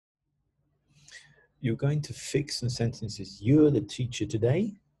you're going to fix some sentences. You're the teacher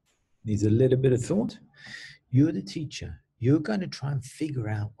today. Needs a little bit of thought. You're the teacher. You're going to try and figure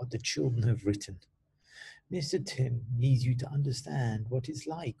out what the children have written. Mr. Tim needs you to understand what it's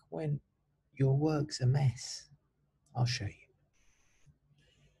like when your work's a mess. I'll show you.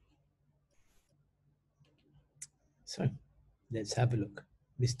 So let's have a look.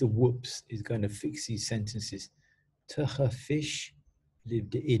 Mr. Whoops is going to fix these sentences. Tucha fish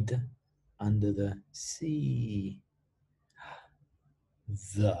lived id under the sea.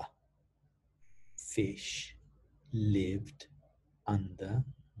 The fish lived under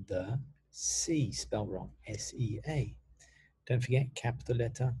the sea. Spelled wrong. S-E-A. Don't forget, capital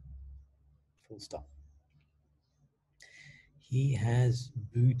letter, full stop. He has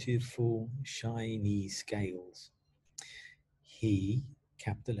beautiful, shiny scales. He,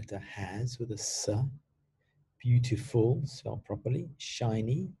 capital letter, has with a S. Beautiful, spelled properly.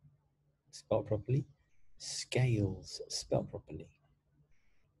 Shiny, spelled properly. Scales, spelled properly.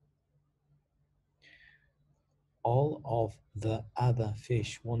 All of the other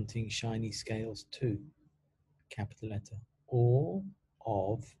fish wanting shiny scales too. Capital letter. All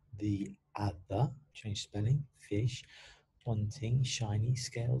of the other, change spelling, fish wanting shiny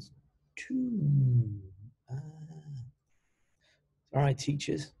scales too. All right,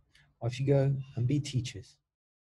 teachers, off you go and be teachers.